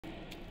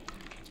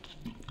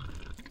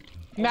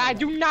Man, I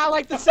do not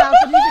like the sound.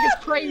 The music is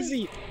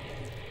crazy.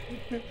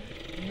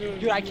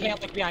 Dude, I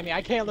can't look behind me.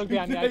 I can't look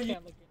behind me. I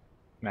can't look.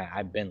 Man,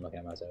 I've been looking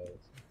at myself.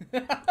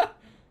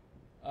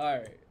 All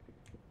right.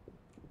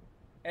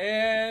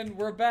 And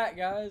we're back,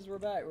 guys. We're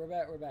back.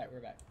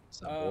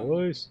 What's up,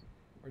 boys?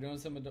 We're doing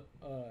some adult.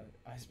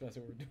 I suppose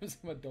we're doing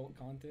some adult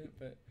content,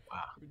 but wow.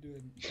 We're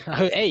doing.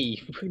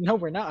 Hey, no,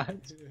 we're not.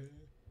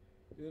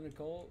 Doing a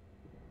cult.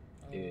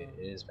 Dude, it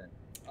is, man.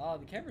 Oh,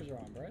 the cameras are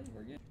on, bro.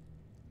 We're good.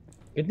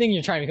 Good thing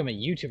you're trying to become a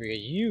YouTuber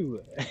because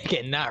you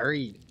cannot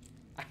read.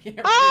 I can't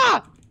read.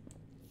 Ah!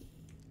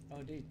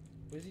 Oh, dude,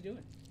 what is he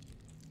doing?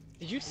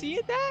 Did you see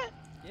it? That?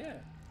 Yeah,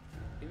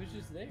 he was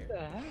just there. What the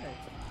heck?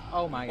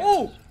 Oh my god.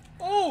 Oh!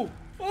 Oh!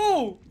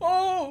 Oh!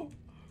 Oh!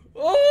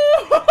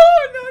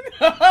 Oh!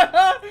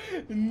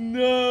 No!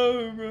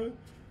 No, bro.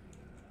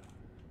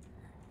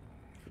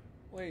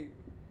 Wait.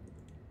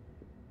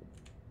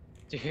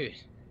 Dude,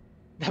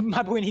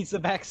 my boy needs the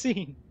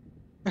vaccine.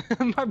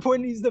 My boy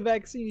needs the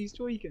vaccine. He's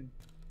tweaking.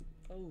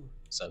 Oh.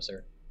 What's up,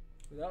 sir?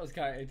 Well, that was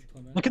kind of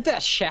anticlimactic. Look at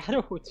that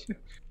shadow, dude.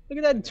 Look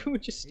at that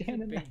dude just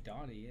standing there. He's a big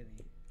Donnie, isn't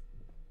he?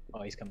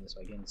 Oh, he's coming this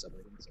way again.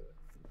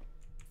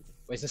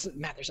 Wait, is this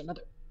Matt? There's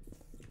another.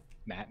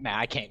 Matt,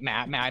 I can't.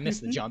 Matt, I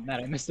missed the jump.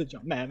 Matt, I missed the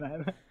jump. Matt.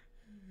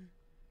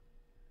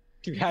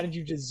 Dude, how did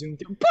you just zoom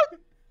through?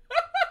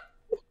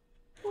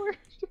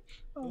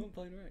 Oh.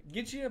 Playing right.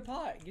 Get you a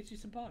pot. Get you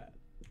some pot.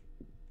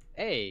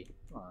 Hey,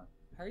 come on.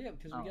 Hurry up,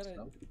 because we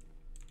gotta.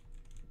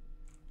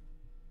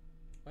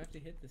 I have to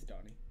hit this,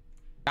 Donnie.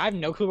 I have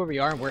no clue where we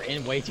are, and we're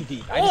in way too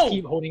deep. I just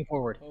keep holding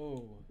forward.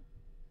 Oh.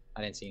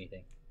 I didn't see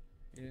anything.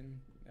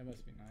 That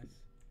must be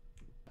nice.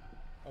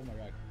 Oh my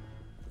god.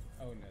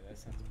 Oh no, that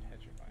sounds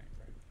petrifying,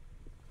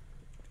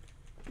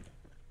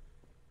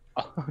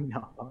 bro. Oh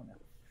no,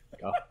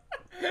 Go.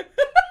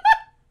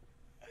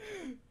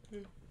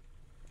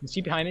 Is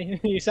he behind me?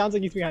 He sounds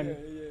like he's behind me.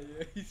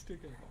 Yeah, he's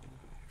sticking up.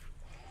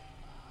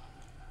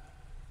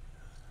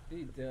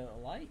 Dude, the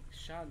light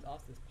shines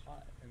off this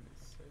pot, and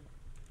it's so...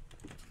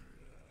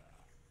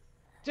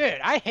 Dude,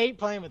 I hate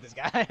playing with this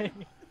guy.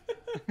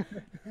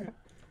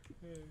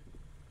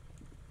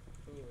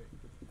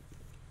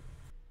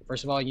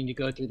 First of all, you need to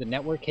go through the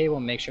network cable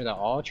and make sure that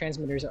all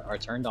transmitters are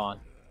turned on.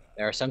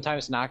 They are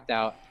sometimes knocked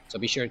out, so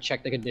be sure to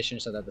check the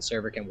conditions so that the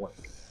server can work.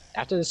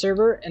 After the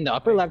server in the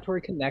upper left where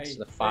it connects to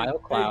the file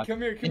cloud,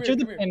 enter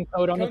the PIN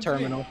code on the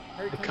terminal.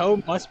 The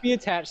code must be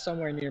attached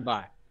somewhere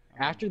nearby.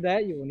 After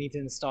that, you will need to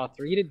install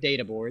 3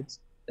 data boards.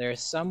 They are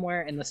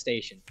somewhere in the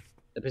station.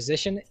 The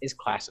position is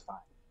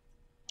classified.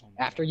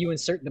 After you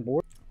insert the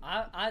board...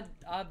 I've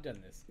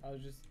done this. I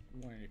was just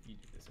wondering if you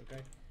did this,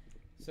 okay?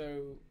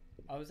 So,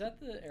 I was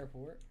at the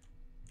airport,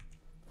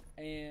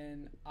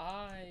 and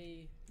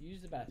I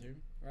used the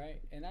bathroom, right?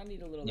 And I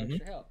need a little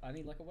extra help. I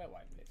need like a wet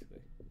wipe,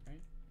 basically,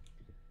 right?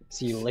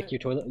 So you lick your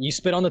toilet... You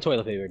spit on the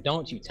toilet paper.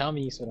 Don't you tell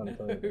me you spit on the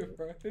toilet paper.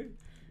 Bro.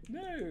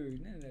 No,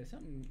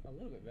 something a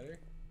little bit better.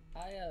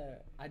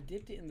 I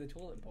dipped it in the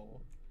toilet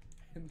bowl,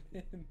 and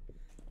then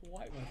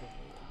wiped myself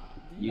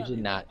with it. You did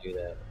not do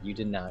that. You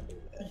did not do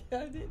that. Yeah,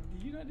 I did.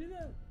 Did you not do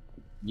that?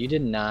 You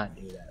did not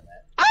do that,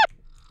 Matt. Ah!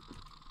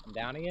 I'm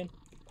down again?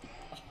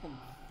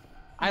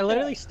 I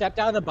literally stepped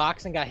out of the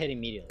box and got hit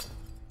immediately.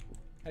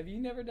 Have you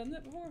never done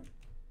that before?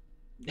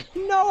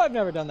 No, I've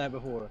never done that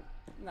before.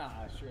 Nah,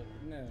 surely.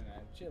 No.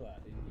 Chill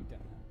out, dude. You've done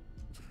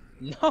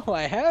that. No,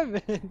 I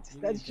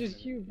haven't. That's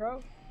just you,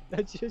 bro.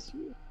 That's just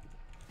you.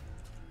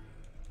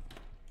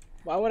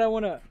 Why would I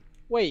want to...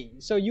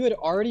 Wait, so you had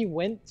already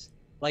went,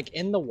 like,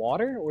 in the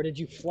water? Or did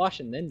you flush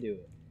and then do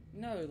it?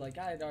 No, like,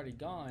 I had already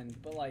gone,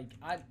 but, like,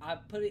 I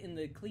put it in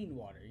the clean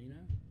water, you know?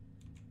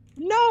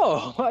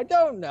 No, I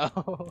don't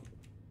know.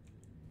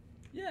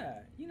 Yeah,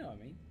 you know what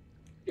I mean.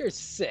 You're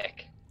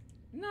sick.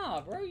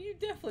 Nah, bro, you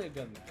definitely have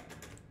done that.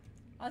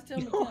 I was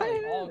telling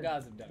you, all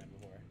guys have done it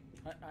before.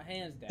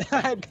 Hands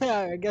down.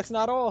 I guess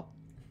not all.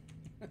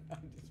 I'm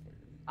just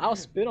I'll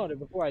spit on it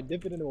before I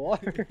dip it in the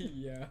water.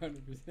 Yeah,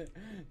 100%.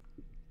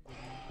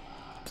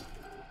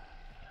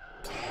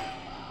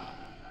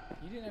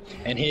 You didn't have to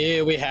and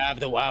here we have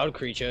the wild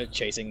creature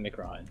chasing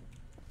MCRhyne.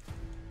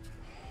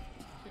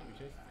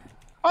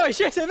 Oh, he's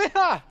chasing me!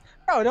 Ah!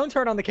 Bro, don't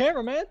turn on the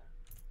camera, man.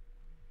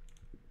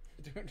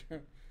 Don't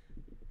turn.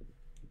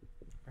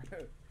 Bro,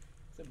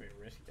 that's a bit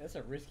risky. That's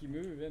a risky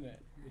move, isn't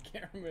it? The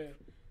cameraman.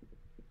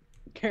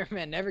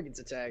 Cameraman never gets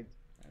attacked.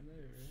 I know,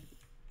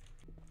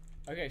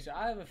 right? Okay, so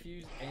I have a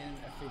fuse and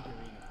a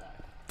figurine of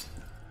life.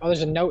 Oh,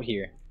 there's a note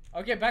here.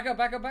 Okay, back up.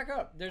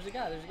 There's a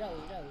guy.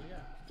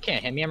 You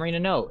can't hit me, I'm reading a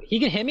note. He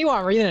can hit me while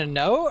I'm reading a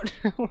note?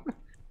 Don't tell me.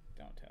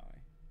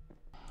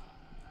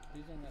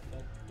 He's on that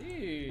side.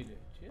 Dude,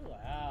 chill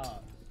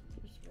out.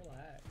 Just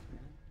relax,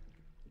 man.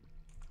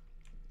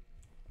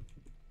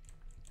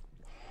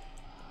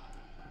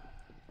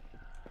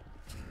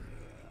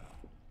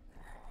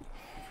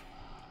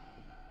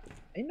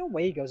 Ain't no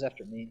way he goes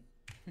after me.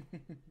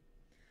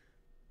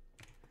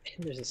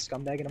 And there's a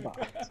scumbag in a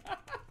box.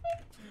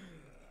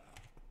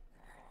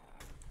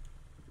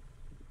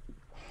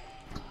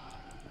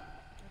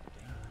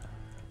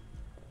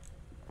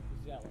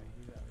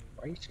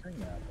 Why are you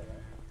screaming out there?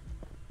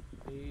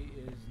 He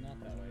is not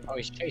that way. Oh,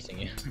 he's chasing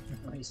you.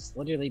 He's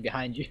literally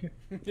behind you.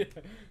 Yeah.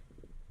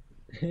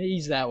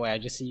 He's that way. I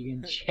just see you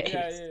getting chased.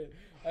 Yeah.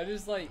 I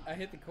just like I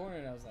hit the corner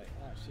and I was like,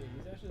 oh shit,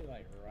 he's actually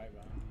like right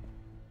behind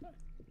me.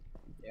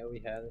 Yeah, we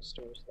have the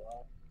store still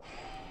up.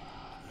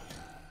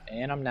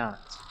 And I'm not.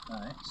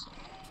 Nice.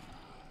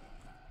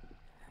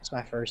 It's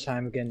my first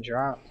time getting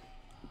dropped.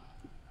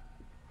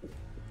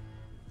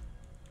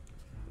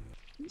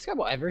 This guy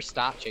will ever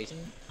stop chasing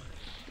me?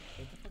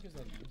 What the fuck is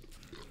that noise?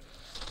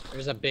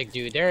 There's a big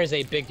dude. There is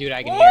a big dude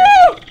I can Woo! hear.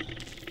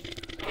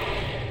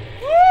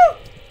 Woo!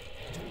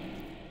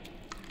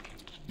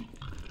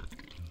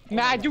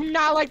 Man, I do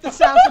not like the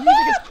sound. The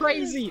music is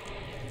crazy.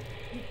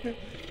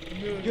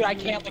 Dude, I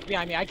can't look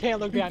behind me. I can't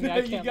look behind me.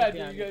 I can't look behind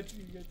me. You got to.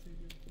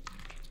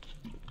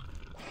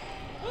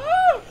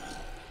 Woo!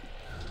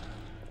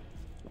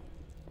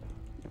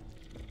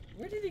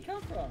 Where did he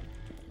come from?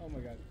 Oh my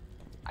god.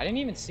 I didn't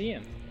even see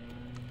him.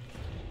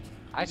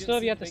 I still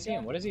have yet to see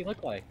him. What does he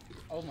look like?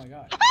 Oh my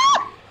god.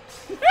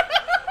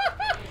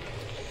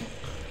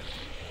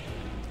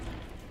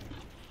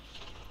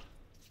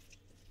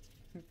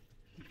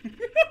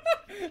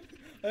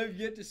 I've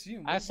yet to see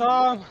him. I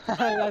saw him.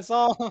 I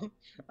saw him.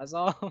 I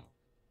saw him.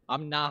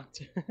 I'm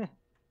knocked.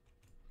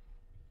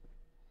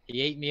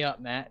 He ate me up,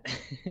 Matt.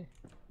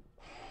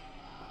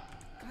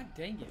 God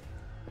dang it.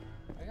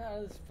 I got out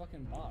of this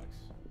fucking box.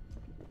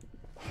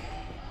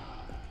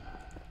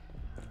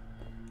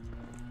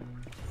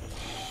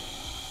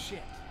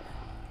 Shit.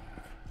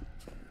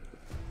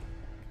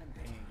 God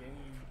dang it, game.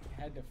 You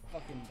had to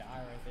fucking die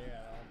right there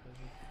at all.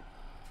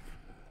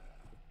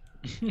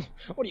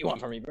 What do you want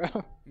from me, bro?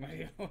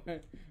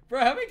 Bro,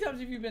 how many times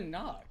have you been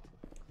knocked?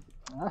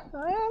 I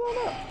don't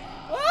know.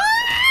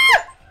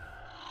 Ah!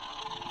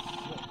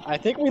 I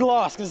think we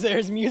lost because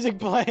there's music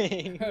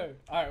playing.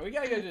 Alright, we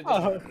gotta go to the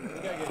Oh. We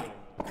gotta go to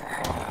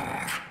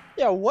the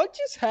Yeah, what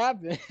just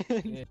happened?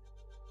 Yeah.